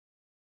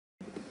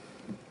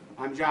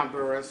I'm John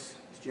Burris,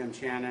 it's Jim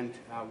Shannon.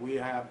 We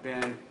have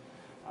been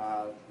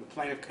the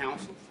plaintiff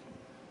counsel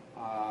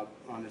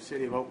on the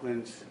City of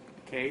Oakland's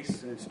case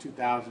since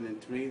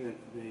 2003, the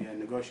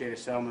negotiated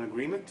settlement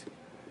agreement.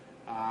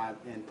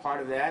 And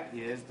part of that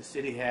is the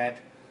city had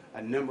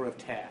a number of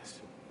tasks,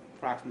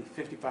 approximately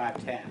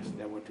 55 tasks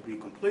that were to be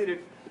completed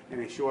in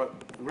a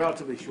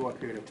relatively short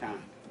period of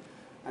time.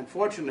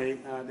 Unfortunately,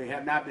 they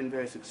have not been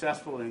very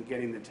successful in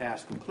getting the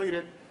tasks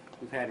completed.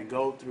 We've had to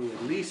go through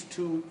at least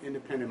 2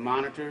 independent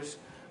monitors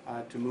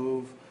to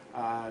move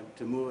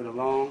it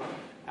along.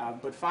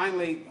 But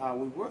finally,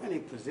 we were in a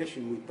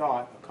position, we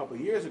thought, a couple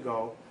of years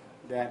ago,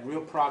 that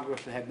real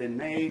progress had been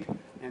made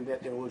and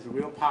that there was a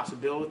real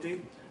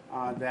possibility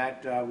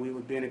that we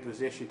would be in a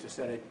position to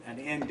set an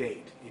end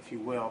date, if you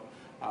will,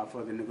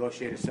 for the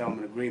negotiated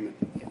settlement agreement,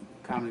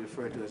 commonly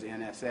referred to as the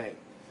NSA.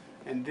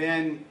 And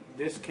then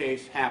this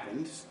case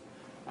happens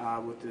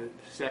with the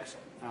sex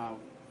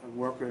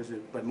workers,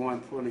 but more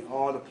importantly,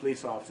 all the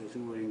police officers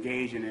who were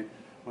engaged in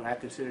what I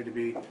consider to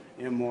be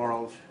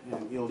immoral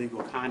and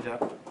illegal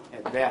conduct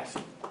at best.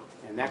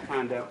 And that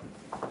conduct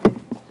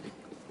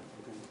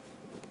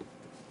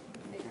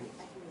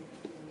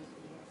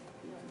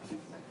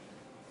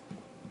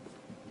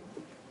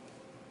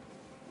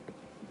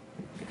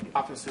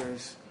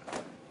officers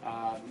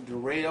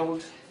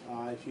derailed,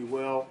 if you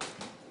will,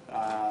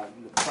 the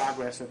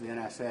progress of the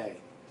NSA.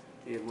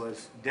 It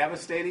was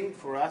devastating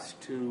for us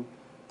to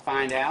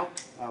find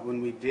out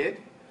when we did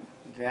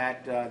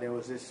that there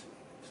was this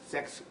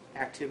sex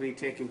activity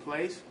taking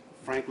place,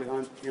 frankly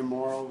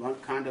immoral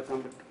conduct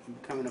on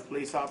becoming a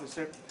police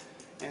officer,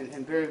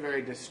 and very,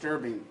 very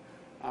disturbing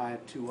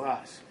to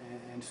us.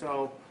 And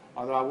so,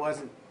 although I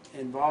wasn't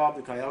involved,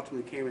 because I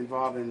ultimately became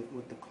involved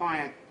with the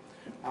client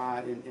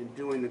in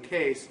doing the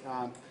case,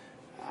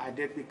 I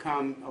did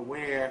become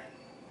aware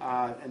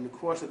in the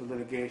course of the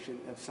litigation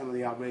of some of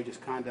the outrageous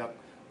conduct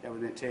that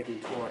was been taken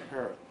toward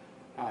her.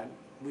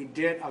 We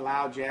did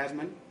allow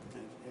Jasmine,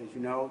 as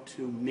you know,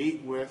 to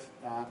meet with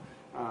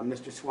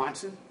Mr.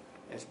 Swanson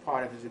as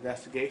part of his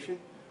investigation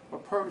for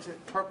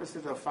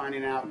purposes of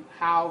finding out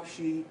how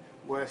she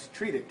was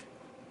treated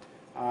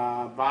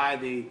by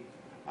the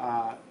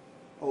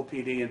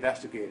OPD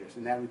investigators.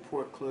 And that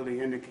report clearly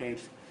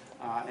indicates,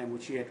 and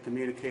which she had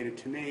communicated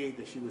to me,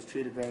 that she was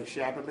treated very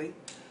shabbily.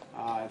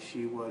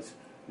 She was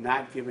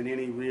not given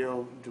any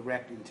real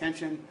direct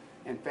intention.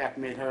 In fact,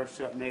 made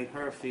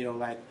her feel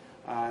like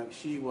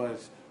she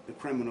was the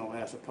criminal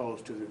as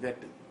opposed to the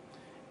victim.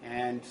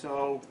 And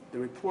so the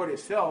report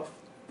itself,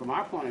 from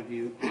our point of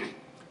view,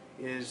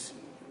 is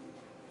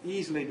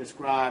easily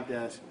described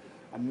as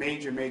a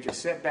major, major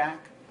setback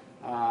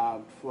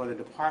for the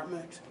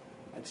department.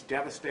 It's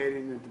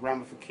devastating, the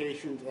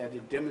ramifications, as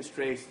it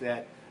demonstrates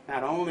that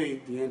not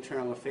only the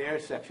internal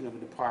affairs section of the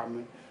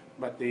department,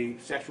 but the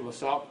sexual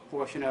assault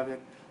portion of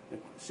it, the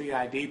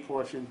CID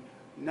portion,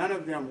 none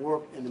of them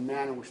worked in the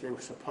manner in which they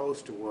were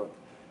supposed to work,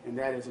 and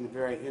that is in a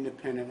very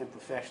independent and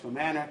professional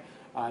manner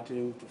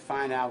to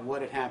find out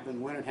what had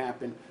happened, when it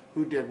happened,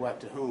 who did what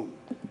to whom.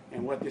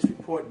 And what this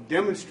report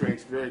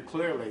demonstrates very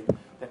clearly,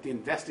 that the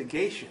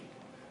investigation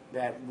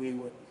that we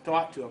were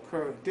thought to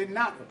occur did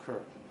not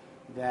occur.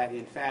 That,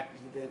 in fact,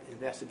 the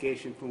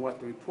investigation, from what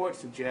the report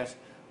suggests,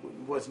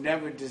 was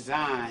never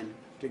designed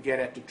to get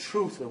at the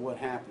truth of what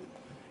happened.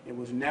 It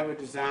was never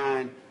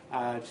designed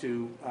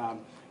to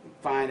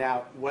find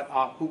out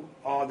who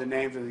all the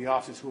names of the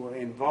officers who were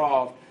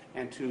involved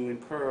and to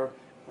incur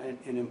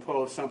and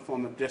impose some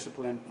form of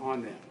discipline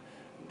on them.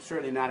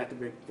 Certainly not at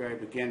the very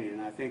beginning.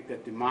 And I think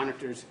that the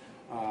monitor's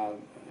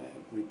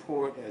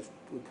report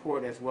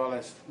as well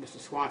as Mr.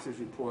 Swanson's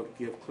report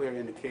give clear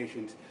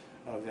indications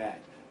of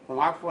that. From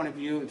our point of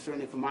view, and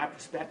certainly from my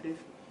perspective,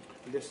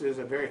 this is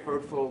a very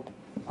hurtful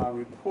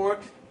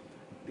report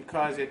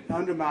because it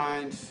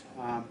undermines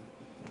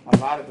a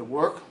lot of the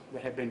work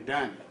that had been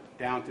done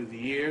down through the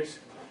years.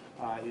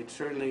 It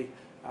certainly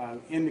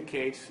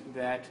indicates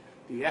that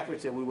the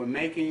efforts that we were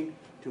making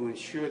to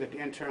ensure that the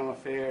internal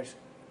affairs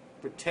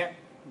protect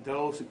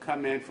those who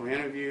come in for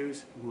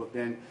interviews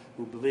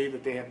who believe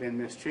that they have been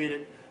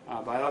mistreated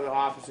by other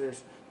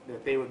officers,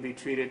 that they would be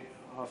treated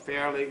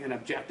fairly and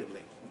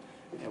objectively.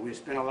 And we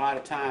spent a lot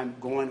of time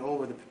going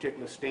over the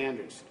particular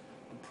standards.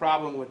 The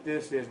problem with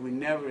this is we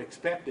never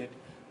expected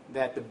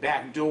that the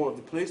back door of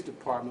the police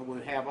department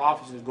would have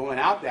officers going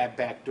out that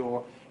back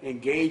door,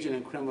 engaging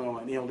in criminal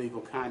and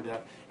illegal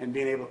conduct, and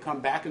being able to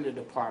come back in the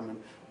department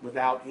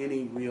without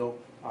any real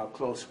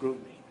close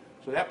scrutiny.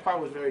 So that part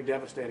was very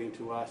devastating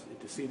to us, and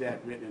to see that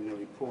written in the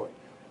report.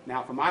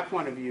 Now, from my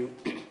point of view,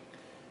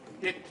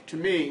 to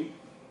me,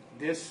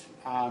 this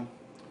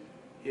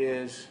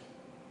is,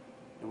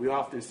 and we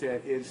often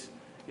said,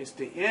 it's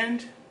the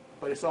end,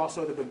 but it's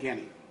also the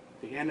beginning.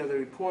 The end of the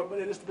report, but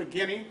it is the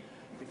beginning,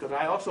 because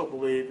I also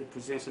believe it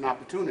presents an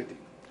opportunity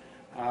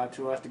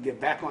to us to get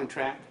back on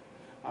track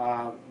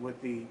with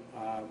the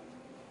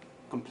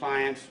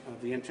compliance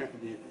of the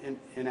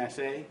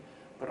NSA,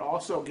 but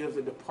also gives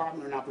the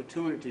department an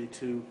opportunity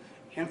to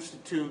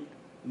institute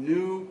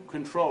new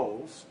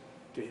controls,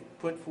 to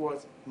put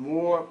forth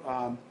more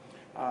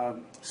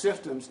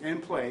systems in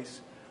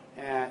place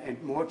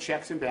and more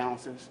checks and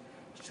balances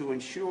to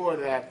ensure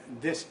that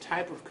this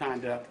type of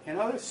conduct and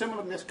other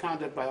similar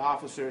misconduct by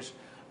officers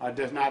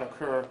does not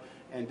occur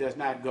and does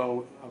not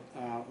go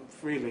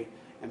freely,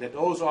 and that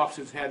those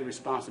officers who have the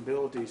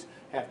responsibilities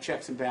have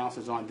checks and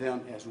balances on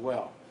them as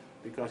well.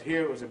 Because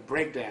here was a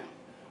breakdown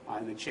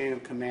in the chain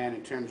of command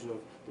in terms of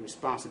the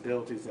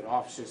responsibilities that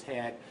officers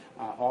had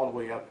all the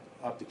way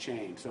up the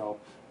chain. So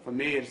for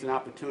me, it's an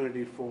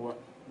opportunity for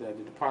the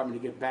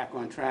department to get back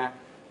on track.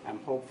 I'm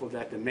hopeful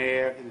that the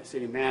mayor and the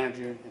city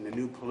manager and the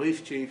new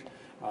police chief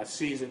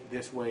sees it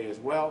this way as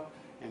well,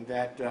 and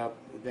that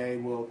they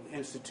will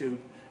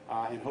institute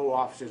and hold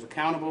officers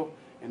accountable,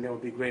 and there will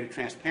be greater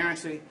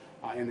transparency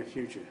in the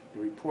future.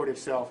 The report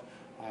itself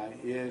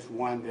is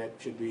one that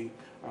should be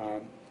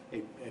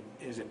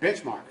is a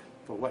benchmark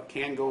for what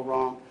can go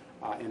wrong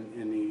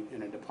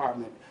in a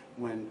department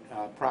when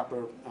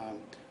proper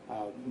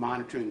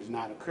monitoring is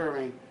not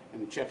occurring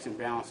and the checks and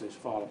balances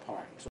fall apart. So